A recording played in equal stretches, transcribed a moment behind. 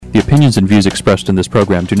opinions and views expressed in this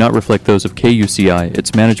program do not reflect those of KUCI,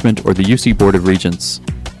 its management, or the UC Board of Regents.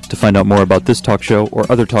 To find out more about this talk show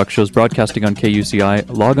or other talk shows broadcasting on KUCI,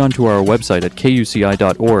 log on to our website at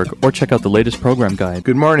kuci.org or check out the latest program guide.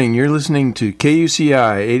 Good morning. You're listening to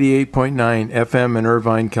KUCI 88.9 FM in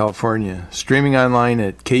Irvine, California, streaming online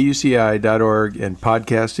at kuci.org and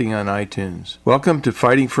podcasting on iTunes. Welcome to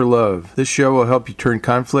Fighting for Love. This show will help you turn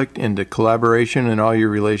conflict into collaboration in all your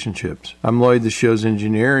relationships. I'm Lloyd, the show's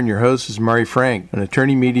engineer, and your host is Mari Frank, an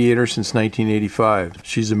attorney mediator since 1985.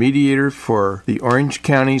 She's a mediator for the Orange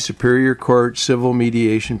County Superior Court Civil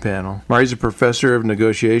Mediation Panel. Mari's a professor of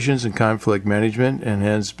negotiations and conflict management and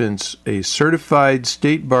has been a certified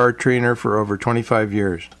state bar trainer for over 25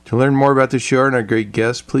 years. To learn more about the show and our great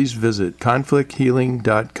guests, please visit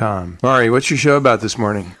conflicthealing.com. Mari, what's your show about this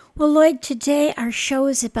morning? Well, Lloyd, today our show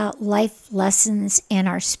is about life lessons and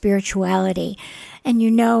our spirituality. And you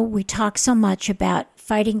know, we talk so much about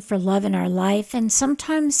fighting for love in our life, and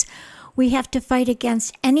sometimes we have to fight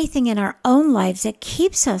against anything in our own lives that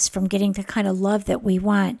keeps us from getting the kind of love that we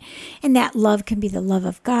want. And that love can be the love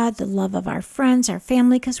of God, the love of our friends, our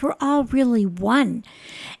family, because we're all really one.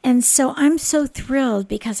 And so I'm so thrilled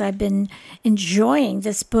because I've been enjoying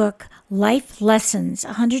this book, Life Lessons,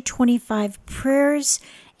 125 Prayers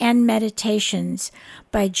and Meditations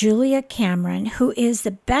by Julia Cameron, who is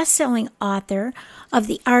the best-selling author of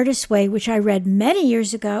The Artist's Way, which I read many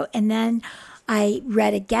years ago, and then I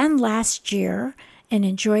read again last year and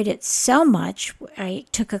enjoyed it so much. I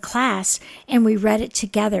took a class and we read it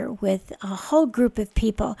together with a whole group of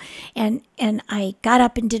people. And I got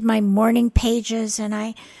up and did my morning pages, and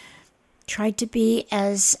I tried to be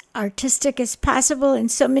as artistic as possible in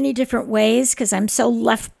so many different ways because I'm so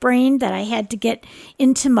left-brained that I had to get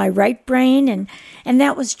into my right brain. And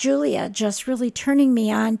that was Julia just really turning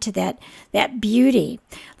me on to that beauty.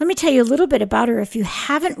 Let me tell you a little bit about her. If you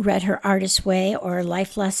haven't read her Artist's Way or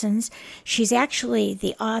Life Lessons, she's actually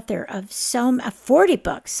the author of 40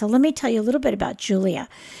 books. So let me tell you a little bit about Julia.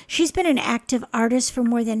 She's been an active artist for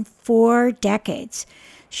more than 4 decades.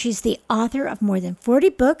 She's the author of more than 40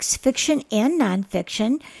 books, fiction and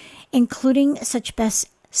nonfiction, including such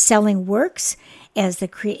best-selling works as the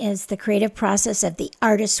creative process of The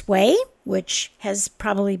Artist's Way, which has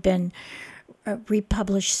probably been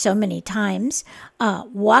republished so many times,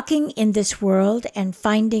 Walking in This World, and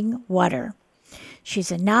Finding Water.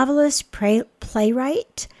 She's a novelist,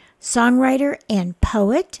 playwright, songwriter, and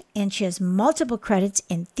poet, and she has multiple credits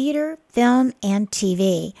in theater, film, and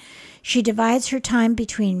TV. She divides her time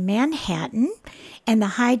between Manhattan and the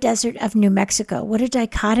high desert of New Mexico. What a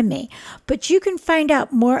dichotomy. But you can find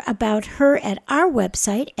out more about her at our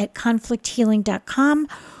website at conflicthealing.com,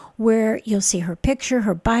 where you'll see her picture,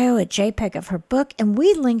 her bio, a JPEG of her book, and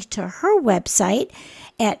we link to her website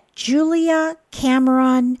at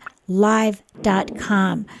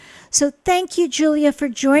juliacameronlive.com. So thank you, Julia, for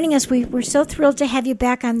joining us. We're so thrilled to have you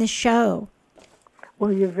back on the show.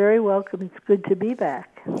 Well, you're very welcome. It's good to be back.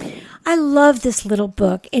 I love this little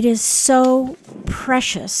book. It is so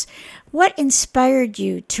precious. What inspired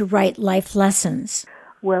you to write Life Lessons?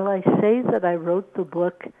 Well, I say that I wrote the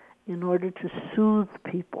book in order to soothe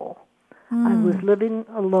people. I was living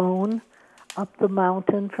alone up the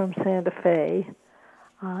mountain from Santa Fe,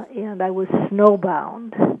 and I was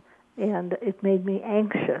snowbound, and it made me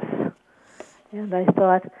anxious. And I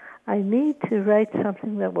thought, I need to write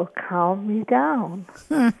something that will calm me down.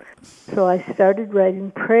 So I started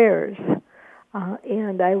writing prayers,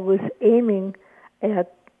 and I was aiming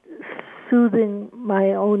at soothing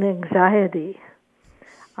my own anxiety.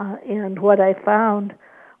 And what I found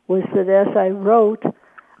was that as I wrote,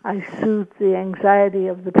 I soothed the anxiety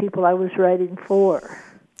of the people I was writing for.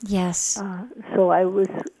 Yes. So I was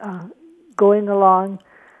going along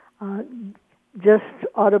just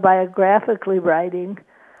autobiographically writing,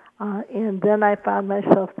 and then I found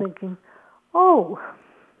myself thinking, oh,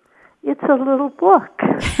 it's a little book.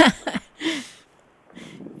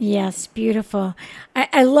 Yes, beautiful.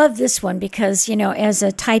 I love this one because, you know, as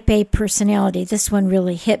a type A personality, this one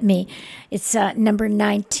really hit me. It's number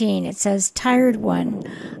 19. It says, Tired one,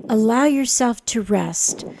 allow yourself to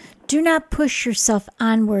rest. Do not push yourself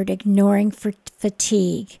onward, ignoring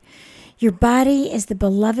fatigue. Your body is the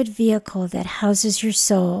beloved vehicle that houses your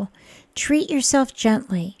soul. Treat yourself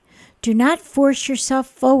gently. Do not force yourself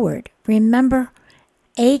forward. Remember,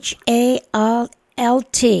 HALT,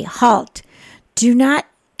 halt. Do not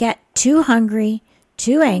get too hungry,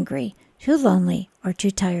 too angry, too lonely, or too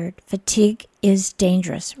tired. Fatigue is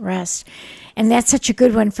dangerous. Rest. And that's such a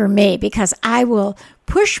good one for me because I will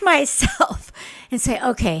push myself and say,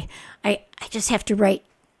 okay, I just have to write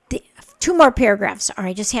 2 more paragraphs, or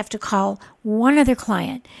I just have to call one other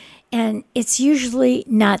client. And it's usually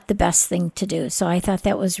not the best thing to do. So I thought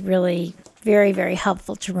that was really very, very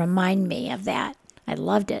helpful to remind me of that. I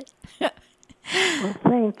loved it. Well,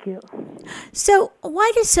 thank you. So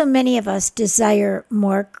why do so many of us desire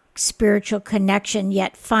more spiritual connection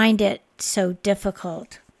yet find it so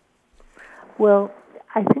difficult? Well,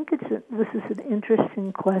 I think this is an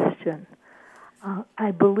interesting question.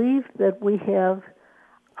 I believe that we have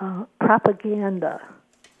propaganda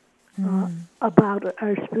about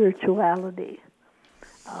our spirituality.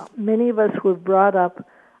 Many of us were brought up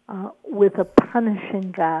with a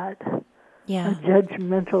punishing God, a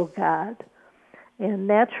judgmental God. And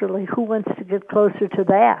naturally, who wants to get closer to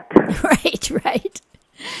that? Right.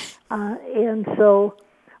 And so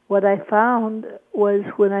what I found was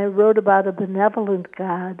when I wrote about a benevolent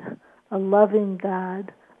God, a loving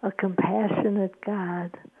God, a compassionate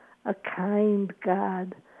God, a kind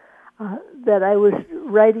God, that I was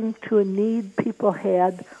writing to a need people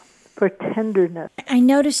had for tenderness. I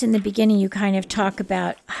noticed in the beginning you kind of talk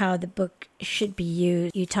about how the book should be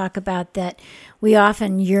used. You talk about that we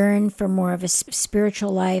often yearn for more of a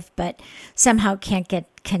spiritual life, but somehow can't get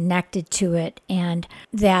connected to it. And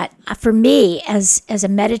that for me, as a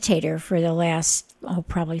meditator for the last,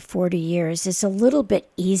 probably 40 years, it's a little bit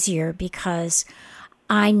easier because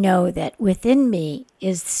I know that within me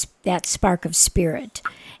is that spark of spirit.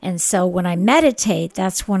 And so when I meditate,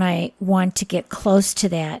 that's when I want to get close to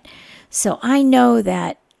that. So I know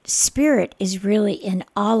that spirit is really in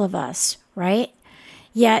all of us, right?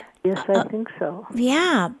 Yet, yes, I think so.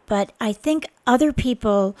 Yeah, but I think other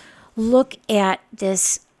people look at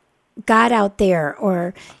this God out there,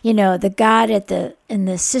 or the God in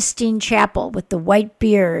the Sistine Chapel with the white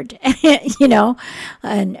beard,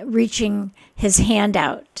 and reaching his hand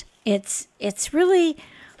out. It's really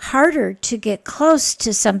harder to get close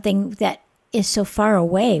to something that is so far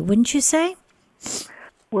away, wouldn't you say?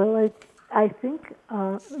 Well, I think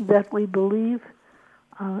that we believe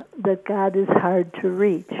that God is hard to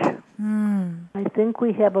reach. I think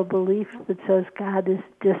we have a belief that says God is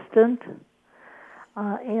distant,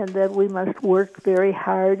 and that we must work very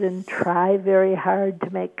hard and try very hard to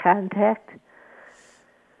make contact.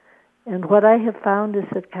 And what I have found is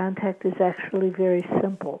that contact is actually very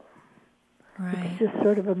simple. Right. It's just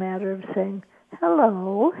sort of a matter of saying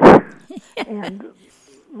hello and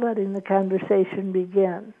letting the conversation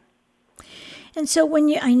begin. And so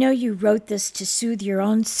I know you wrote this to soothe your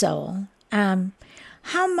own soul.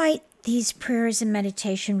 How might these prayers and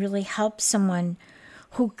meditation really help someone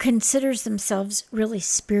who considers themselves really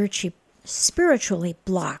spiritually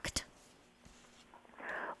blocked?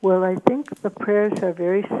 Well, I think the prayers are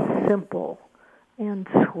very simple and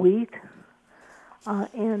sweet.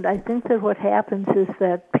 And I think that what happens is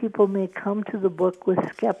that people may come to the book with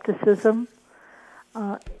skepticism,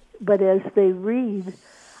 but as they read,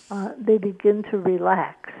 they begin to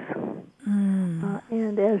relax.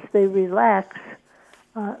 And as they relax,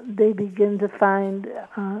 they begin to find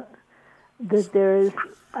that there is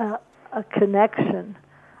a connection.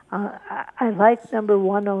 I like number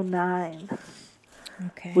 109,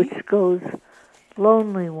 which goes,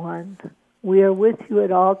 "Lonely one, we are with you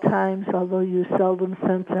at all times, although you seldom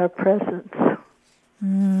sense our presence."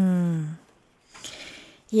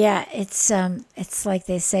 Yeah, it's like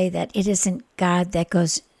they say that it isn't God that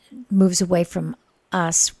moves away from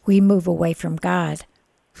us. We move away from God,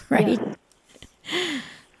 right? Yes.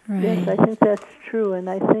 Right. Yes, I think that's true, and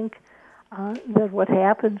I think that what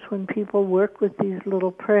happens when people work with these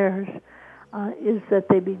little prayers is that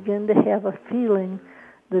they begin to have a feeling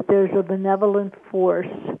that there's a benevolent force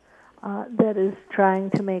that is trying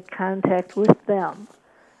to make contact with them,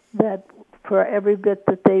 that for every bit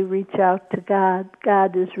that they reach out to God,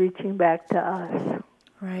 God is reaching back to us.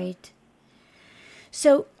 Right.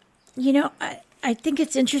 So, I think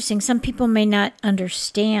it's interesting. Some people may not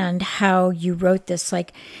understand how you wrote this.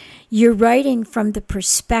 Like, you're writing from the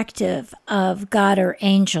perspective of God or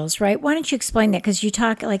angels, right? Why don't you explain that? Because you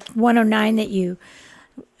talk like 109 that you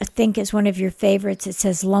think is one of your favorites. It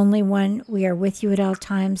says, "Lonely one, we are with you at all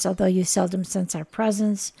times, although you seldom sense our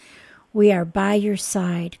presence. We are by your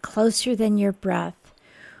side, closer than your breath.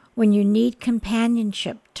 When you need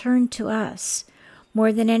companionship, turn to us.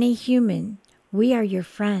 More than any human, we are your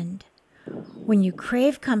friend. When you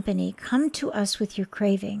crave company, come to us with your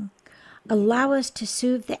craving. Allow us to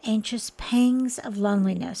soothe the anxious pangs of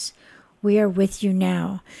loneliness. We are with you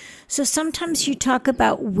now." So sometimes you talk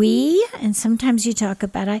about we, and sometimes you talk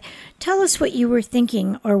about I. Tell us what you were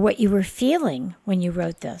thinking or what you were feeling when you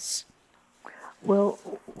wrote this. Well,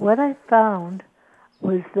 what I found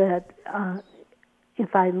was that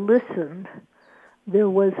if I listened, there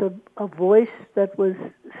was a voice that was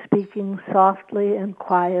speaking softly and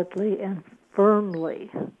quietly and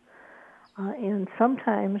firmly. And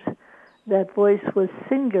sometimes that voice was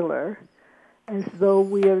singular, as though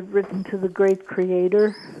we had written to the great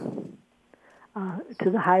Creator, to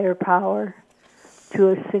the higher power,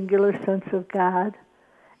 to a singular sense of God.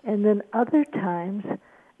 And then other times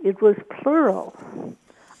it was plural.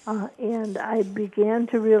 And I began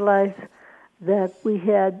to realize that we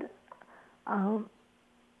had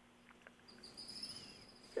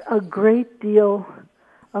a great deal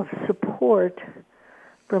of support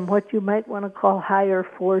from what you might want to call higher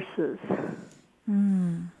forces.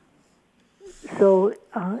 So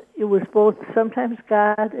it was both sometimes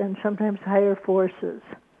God and sometimes higher forces.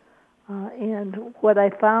 And what I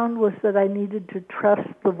found was that I needed to trust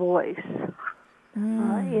the voice.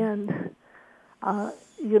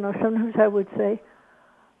 Sometimes I would say,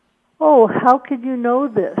 "Oh, how could you know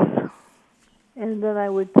this?" And then I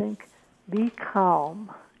would think, "Be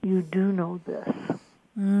calm. You do know this."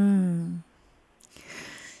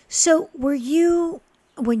 So were you,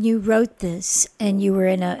 when you wrote this and you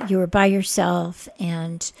were by yourself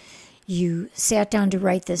and you sat down to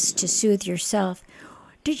write this to soothe yourself,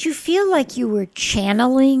 did you feel like you were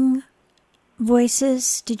channeling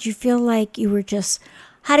voices? Did you feel like you were just,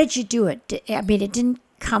 how did you do it? It didn't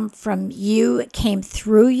come from you, it came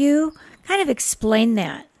through you? Kind of explain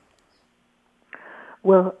that.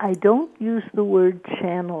 Well, I don't use the word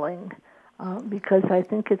channeling because I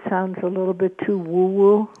think it sounds a little bit too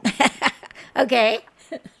woo-woo. Okay.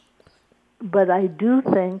 But I do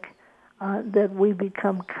think that we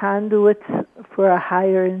become conduits for a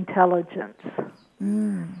higher intelligence.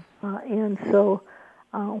 And so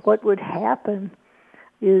what would happen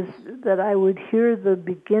is that I would hear the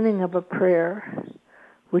beginning of a prayer,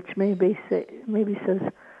 which maybe says,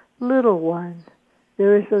 "Little one,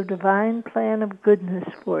 there is a divine plan of goodness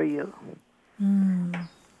for you."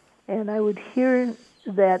 And I would hear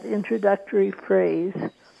that introductory phrase,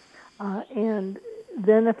 and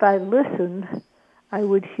then if I listened, I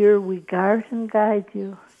would hear, "We guard and guide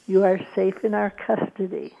you. You are safe in our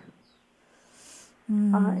custody."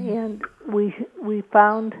 And we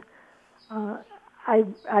found,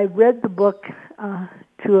 I read the book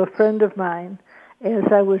to a friend of mine as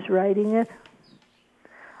I was writing it,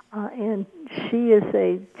 and she is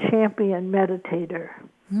a champion meditator.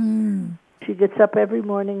 She gets up every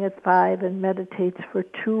morning at 5 and meditates for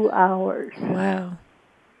 2 hours. Wow.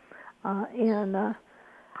 And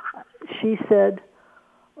she said,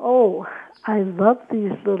 "Oh, I love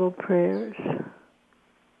these little prayers."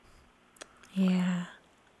 Yeah.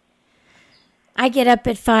 I get up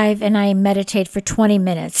at 5 and I meditate for 20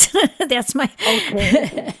 minutes. That's my...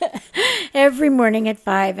 Okay. Every morning at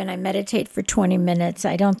 5 and I meditate for 20 minutes.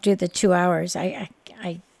 I don't do the 2 hours. I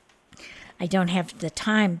don't have the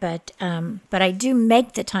time, but I do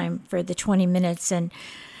make the time for the 20 minutes. And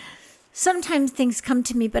sometimes things come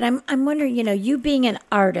to me, but I'm wondering, you being an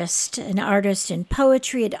artist in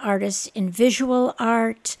poetry, an artist in visual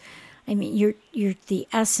art, you're the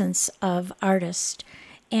essence of artist.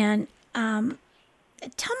 And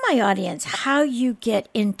tell my audience how you get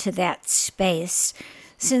into that space,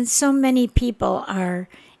 since so many people are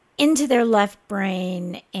into their left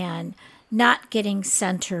brain and not getting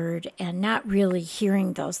centered and not really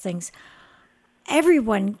hearing those things.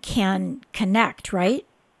 Everyone can connect, right?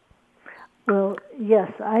 Well, yes,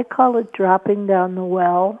 I call it dropping down the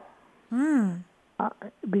well,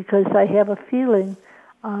 because I have a feeling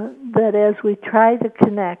that as we try to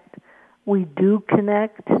connect, we do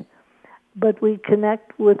connect, but we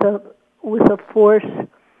connect with a force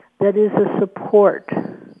that is a support.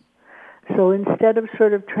 So instead of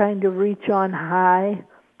sort of trying to reach on high,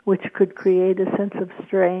 which could create a sense of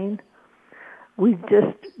strain, we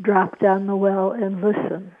just drop down the well and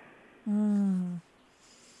listen.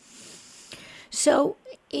 So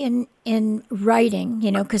in writing,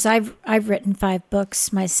 because I've written 5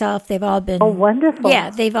 books myself. They've all been... Oh, wonderful. Yeah,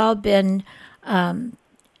 they've all been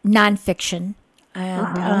nonfiction.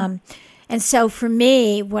 And so for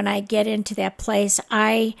me, when I get into that place,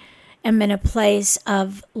 I am in a place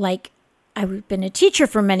of, like, I've been a teacher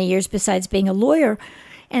for many years besides being a lawyer.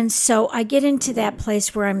 And so I get into that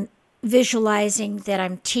place where I'm visualizing that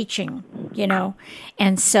I'm teaching,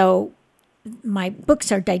 And so my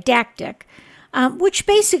books are didactic, which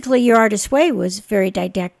basically Your Artist's Way was very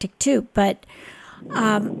didactic too. But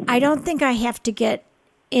I don't think I have to get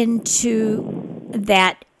into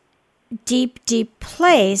that deep, deep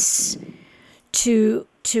place to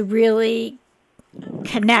really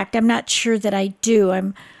connect. I'm not sure that I do.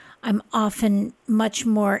 I'm often much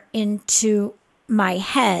more into my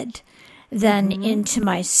head than into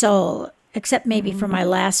my soul. except maybe for my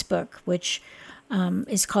last book, which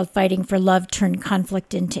is called Fighting for Love, Turned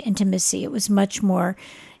Conflict into Intimacy. It was much more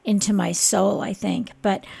into my soul, I think.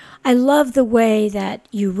 But I love the way that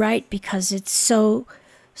you write because it's so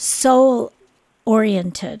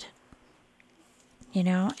soul-oriented,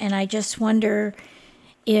 and I just wonder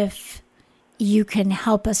if you can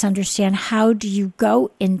help us understand, how do you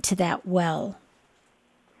go into that well?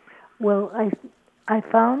 Well, I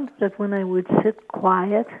found that when I would sit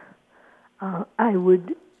quiet, I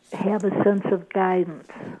would have a sense of guidance.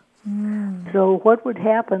 So what would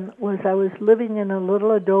happen was I was living in a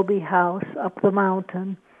little adobe house up the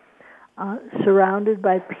mountain, surrounded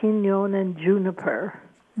by pinon and juniper,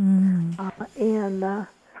 and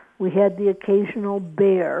we had the occasional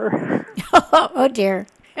bear. Oh dear.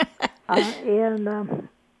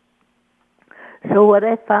 So what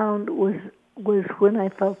I found was when I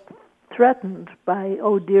felt threatened by,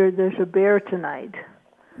 oh dear, there's a bear tonight,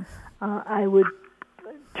 I would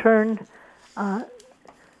turn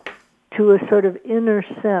to a sort of inner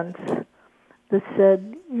sense that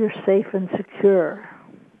said, you're safe and secure.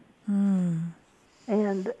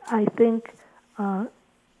 And I think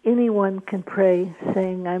anyone can pray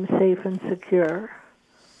saying, I'm safe and secure.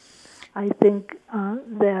 I think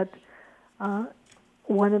that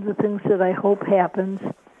one of the things that I hope happens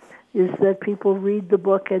is that people read the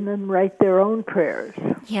book and then write their own prayers.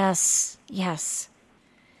 Yes.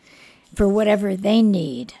 For whatever they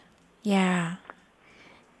need. Yeah.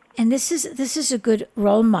 And this is a good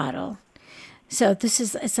role model. So this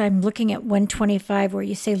is, as I'm looking at 125, where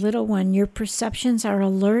you say, little one, your perceptions are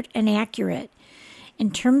alert and accurate.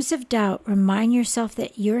 In terms of doubt, remind yourself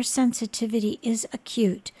that your sensitivity is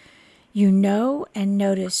acute. You know and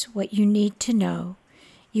notice what you need to know.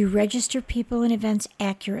 You register people and events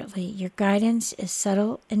accurately. Your guidance is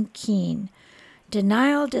subtle and keen.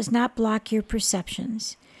 Denial does not block your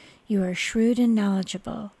perceptions. You are shrewd and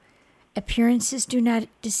knowledgeable. Appearances do not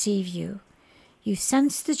deceive you. You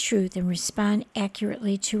sense the truth and respond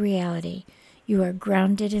accurately to reality. You are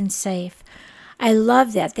grounded and safe. I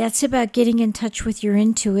love that. That's about getting in touch with your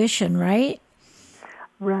intuition, right?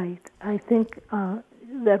 Right. I think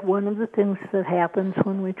that one of the things that happens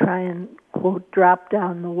when we try and, quote, drop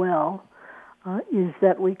down the well is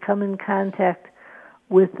that we come in contact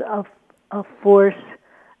with a force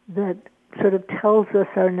that sort of tells us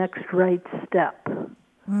our next right step.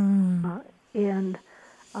 And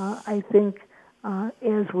I think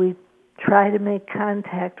as we try to make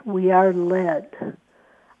contact, we are led.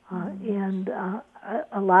 And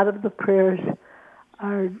a lot of the prayers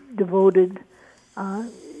are devoted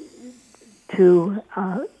to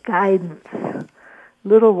guidance.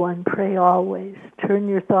 Little one, pray always. Turn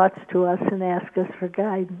your thoughts to us and ask us for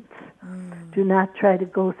guidance. Do not try to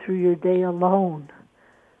go through your day alone.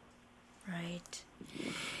 Right.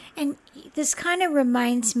 And this kind of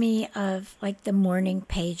reminds me of like the morning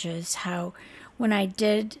pages, how when I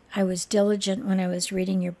was diligent when I was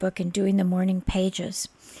reading your book and doing the morning pages.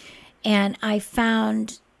 And I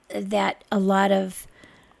found that a lot of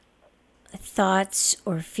thoughts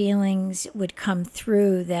or feelings would come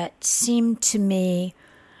through that seemed to me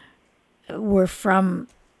were from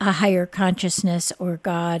a higher consciousness or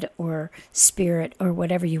God or spirit or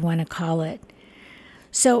whatever you want to call it.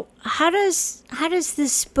 So how does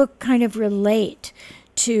this book kind of relate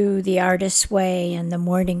to The Artist's Way and the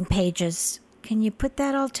morning pages? Can you put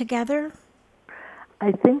that all together?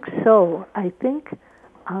 I think so. I think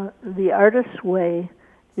The Artist's Way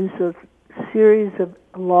is a series of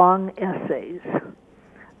long essays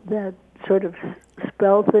that sort of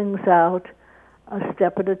spell things out a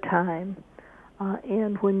step at a time.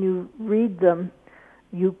 And when you read them,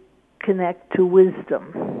 you connect to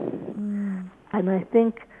wisdom. And I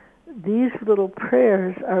think these little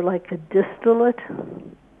prayers are like a distillate.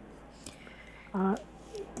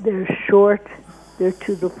 They're short, they're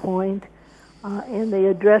to the point, and they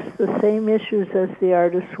address the same issues as The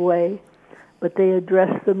Artist's Way, but they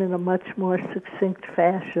address them in a much more succinct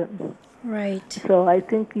fashion. Right. So I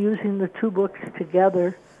think using the two books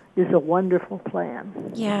together is a wonderful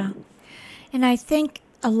plan. Yeah. And I think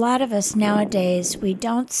a lot of us nowadays, we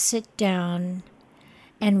don't sit down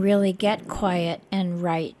and really get quiet and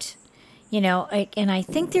write. And I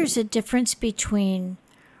think there's a difference between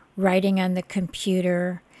writing on the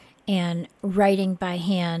computer and writing by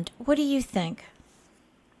hand. What do you think?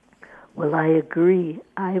 Well, I agree.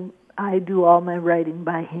 I do all my writing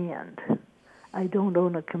by hand. I don't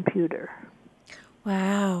own a computer.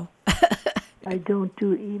 Wow. I don't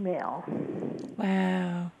do email.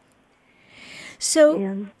 Wow.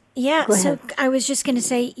 So, so I was just going to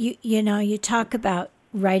say, you talk about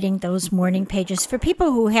writing those morning pages. For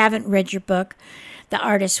people who haven't read your book, The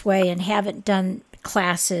Artist's Way and haven't done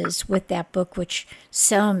classes with that book, which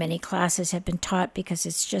so many classes have been taught because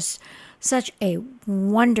it's just such a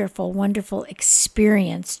wonderful, wonderful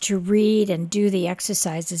experience to read and do the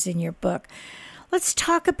exercises in your book. Let's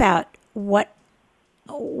talk about what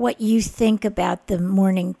you think about the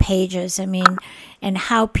morning pages. I mean, and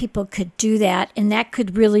how people could do that, and that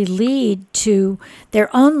could really lead to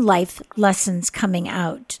their own life lessons coming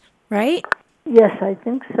out, right? Yes, I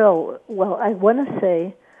think so. Well, I want to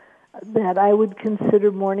say that I would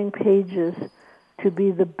consider morning pages to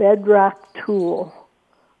be the bedrock tool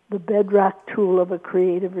of a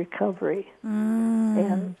creative recovery.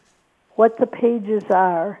 And what the pages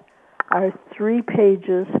are 3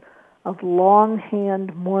 pages of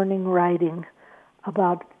longhand morning writing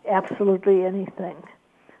about absolutely anything.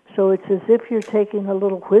 So it's as if you're taking a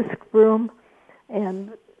little whisk broom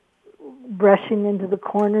and brushing into the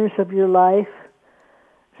corners of your life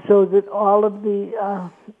so that all of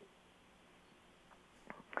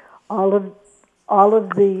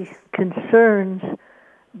the concerns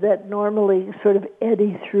that normally sort of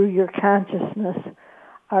eddy through your consciousness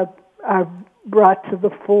are brought to the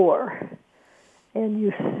fore, and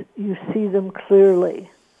you see them clearly.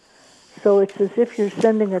 So it's as if you're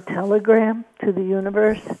sending a telegram to the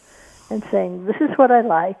universe and saying, this is what I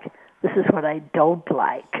like, this is what I don't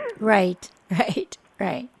like. Right.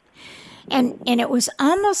 And it was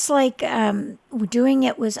almost like doing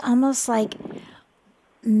it was almost like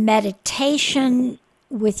meditation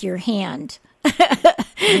with your hand.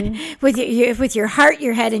 With your heart,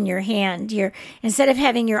 your head, and your hand. Instead of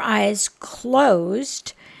having your eyes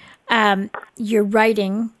closed, you're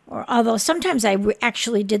writing. Or although sometimes I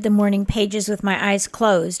actually did the morning pages with my eyes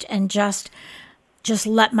closed and just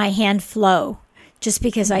let my hand flow, just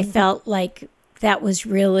because I felt like that was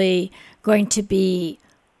really going to be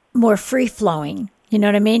more free flowing. You know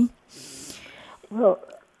what I mean? Well,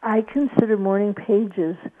 I consider morning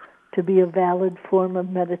pages to be a valid form of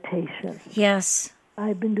meditation. Yes.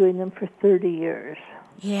 I've been doing them for 30 years.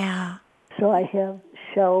 Yeah. So I have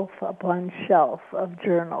shelf upon shelf of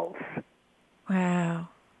journals. Wow.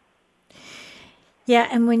 Yeah,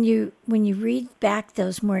 and when you read back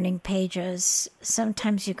those morning pages,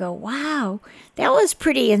 sometimes you go, wow, that was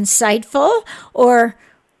pretty insightful, or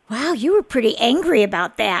wow, you were pretty angry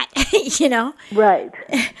about that, you know? Right.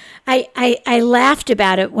 I laughed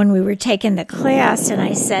about it when we were taking the class, and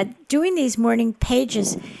I said, doing these morning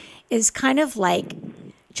pages is kind of like,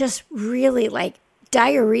 just really like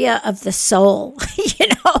diarrhea of the soul, you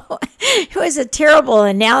know? It was a terrible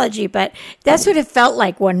analogy, but that's what it felt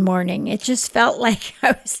like one morning. It just felt like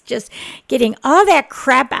I was just getting all that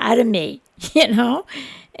crap out of me, you know?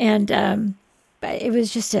 And, but it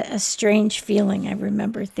was just a strange feeling. I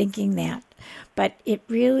remember thinking that, but it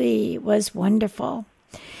really was wonderful.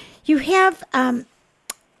 You have,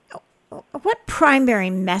 what primary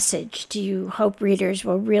message do you hope readers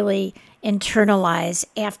will really internalize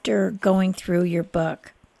after going through your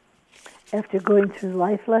book? After going through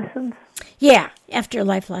life lessons? Yeah, after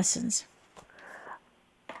life lessons.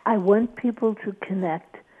 I want people to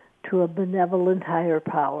connect to a benevolent higher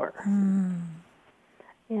power.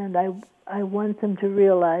 And I want them to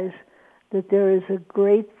realize that there is a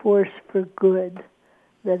great force for good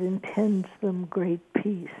that intends them great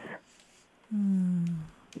peace.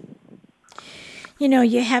 You know,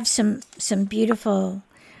 you have some beautiful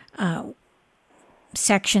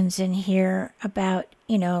sections in here about,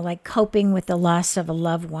 you know, like coping with the loss of a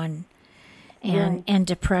loved one and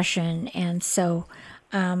depression. And so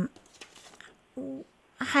how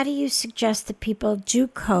do you suggest that people do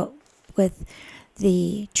cope with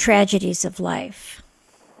the tragedies of life?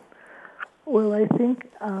 Well, I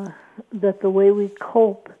think that the way we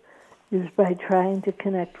cope is by trying to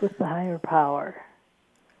connect with the higher power.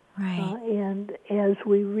 Right. And as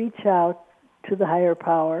we reach out to the higher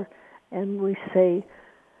power and we say,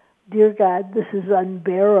 Dear God, this is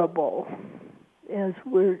unbearable, as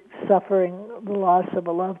we're suffering the loss of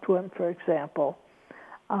a loved one, for example,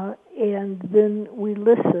 and then we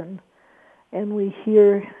listen and we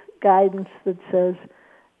hear guidance that says,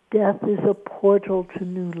 death is a portal to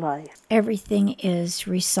new life. Everything is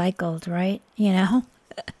recycled, right? You know?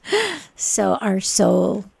 So our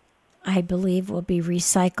soul, I believe, will be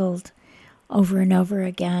recycled over and over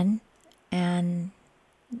again. And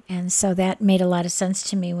so that made a lot of sense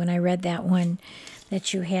to me when I read that one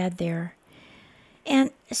that you had there.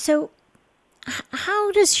 And so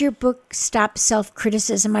how does your book stop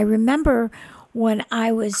self-criticism? I remember when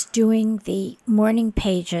I was doing the morning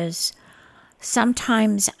pages,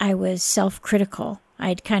 sometimes I was self-critical.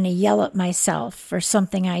 I'd kind of yell at myself for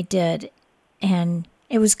something I did, and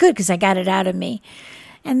it was good because I got it out of me.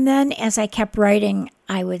 And then as I kept writing,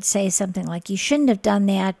 I would say something like, you shouldn't have done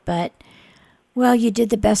that, but, well, you did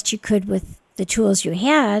the best you could with the tools you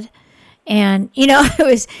had. And,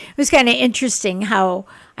 it was kind of interesting how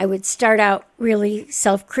I would start out really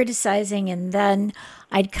self-criticizing, and then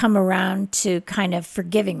I'd come around to kind of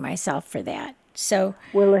forgiving myself for that. So,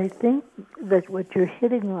 well, I think that what you're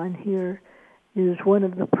hitting on here is one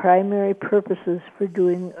of the primary purposes for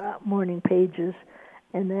doing morning pages,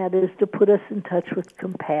 and that is to put us in touch with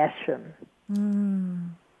compassion.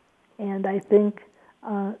 And I think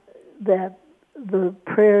that the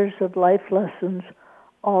prayers of life lessons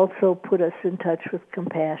also put us in touch with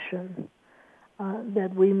compassion,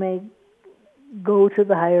 that we may go to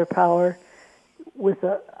the higher power with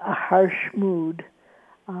a harsh mood,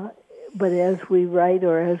 but as we write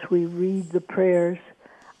or as we read the prayers,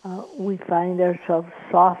 we find ourselves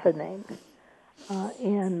softening.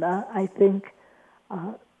 And I think,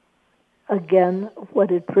 again,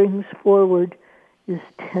 what it brings forward is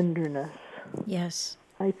tenderness. yes.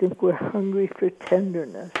 I think we're hungry for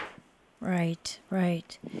tenderness. Right. I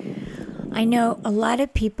know a lot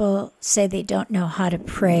of people say they don't know how to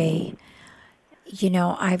pray.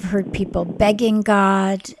 I've heard people begging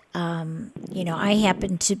God. I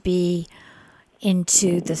happen to be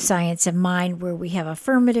into the Science of Mind, where we have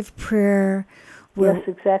affirmative prayer. Yes,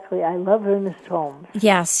 exactly. I love Ernest Holmes.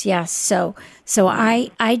 Yes. So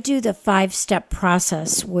I do the 5-step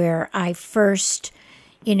process where I first,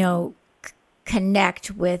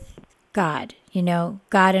 connect with God.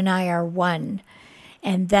 God and I are one.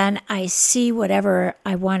 And then I see whatever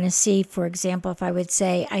I want to see. For example, if I would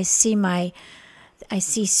say, I see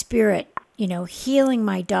Spirit, healing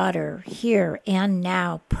my daughter here and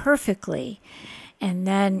now perfectly. And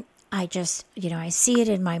then I just, I see it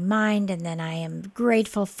in my mind, and then I am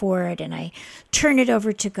grateful for it, and I turn it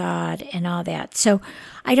over to God and all that. So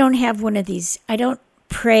I don't have one of these, I don't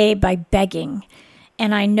pray by begging.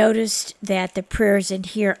 And I noticed that the prayers in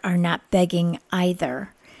here are not begging either.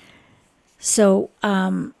 So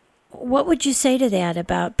what would you say to that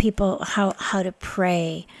about people, how to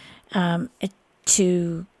pray or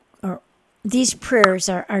these prayers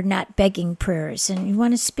are not begging prayers? And you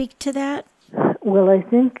want to speak to that? Well, I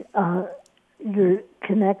think you're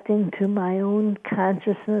connecting to my own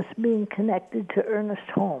consciousness being connected to Ernest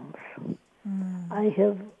Holmes. I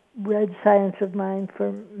have read Science of Mind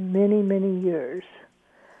for many, many years.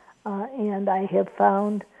 And I have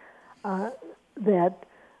found that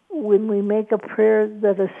when we make a prayer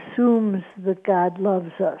that assumes that God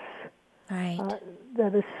loves us, right,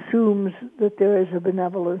 that assumes that there is a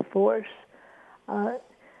benevolent force,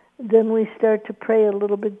 then we start to pray a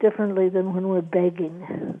little bit differently than when we're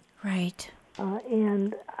begging. Right.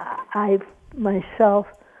 And I myself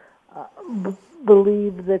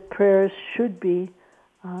believe that prayers should be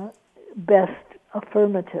best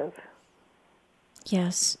affirmative.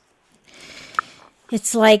 Yes.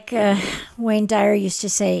 It's like Wayne Dyer used to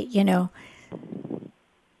say,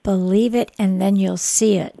 believe it and then you'll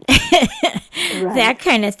see it. Right. That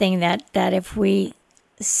kind of thing, that if we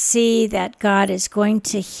see that God is going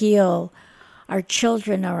to heal our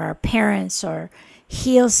children or our parents or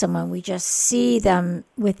heal someone, we just see them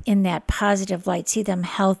within that positive light, see them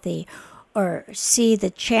healthy, or see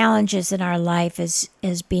the challenges in our life as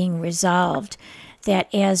being resolved, that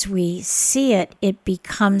as we see it, it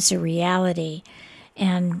becomes a reality.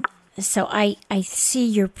 And so I see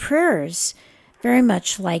your prayers very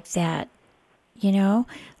much like that,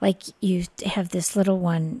 like you have this little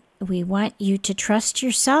one. We want you to trust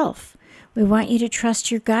yourself. We want you to trust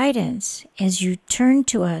your guidance. As you turn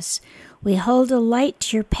to us, we hold a light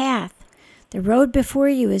to your path. The road before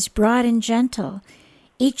you is broad and gentle.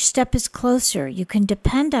 Each step is closer. You can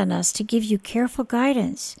depend on us to give you careful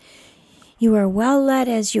guidance. You are well led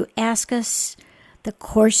as you ask us the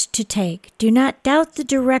course to take. Do not doubt the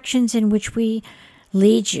directions in which we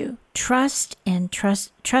lead you. Trust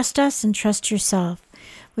us and trust yourself,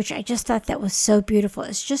 which I just thought that was so beautiful.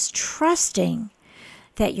 It's just trusting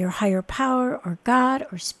that your higher power or God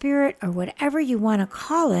or Spirit or whatever you want to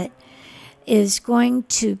call it is going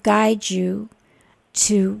to guide you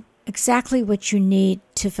to exactly what you need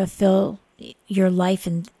to fulfill your life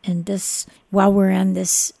in this, while we're on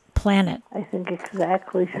this planet. I think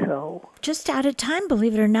exactly so. Just out of time,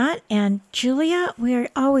 believe it or not. And Julia, we are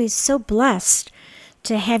always so blessed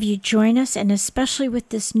to have you join us, and especially with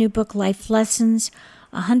this new book, Life Lessons,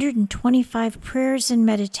 125 Prayers and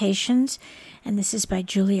Meditations. And this is by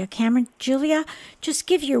Julia Cameron. Julia, just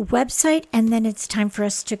give your website, and then it's time for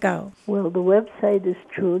us to go. Well, the website is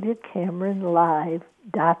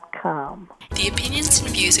JuliaCameronLive.com. The opinions and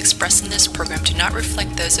views expressed in this program do not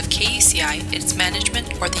reflect those of KUCI, its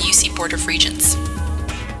management, or the UC Board of Regents.